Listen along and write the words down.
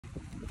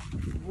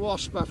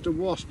Wasp after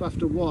wasp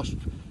after wasp.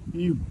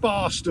 You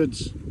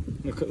bastards.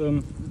 Look at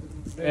them.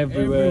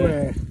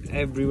 Everywhere.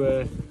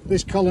 Everywhere.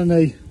 This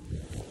colony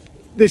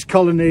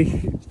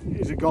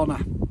is a goner.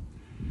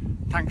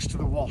 Thanks to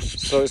the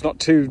wasps. So it's not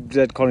 2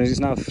 dead colonies, it's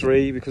now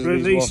 3 because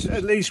of these wasps.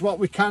 At least what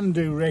we can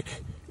do, Rick,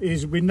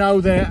 is we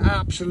know they're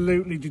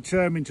absolutely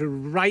determined to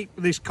rape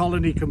this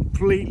colony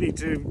completely,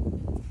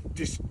 to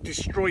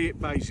destroy it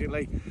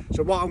basically.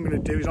 So what I'm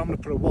going to do is I'm going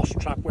to put a wasp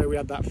trap where we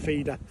had that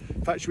feeder.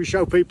 In fact, should we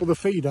show people the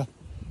feeder?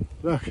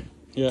 Look.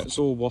 Yeah, it's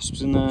all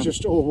wasps in there.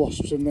 Just all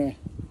wasps in there.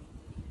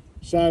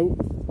 So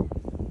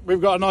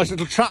we've got a nice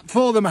little trap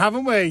for them,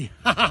 haven't we?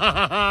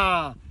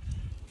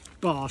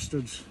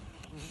 Bastards.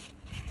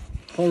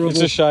 Horrible.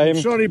 It's a shame.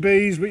 Sorry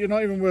bees, but you're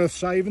not even worth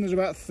saving. There's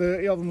about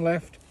 30 of them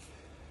left.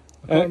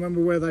 I can't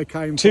remember where they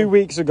came from. 2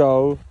 weeks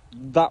ago,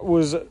 that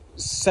was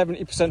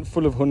 70%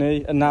 full of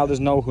honey, and now there's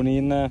no honey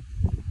in there.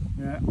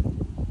 Yeah.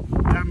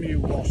 Damn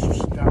you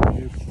wasps, damn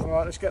you.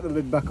 Alright, let's get the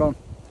lid back on.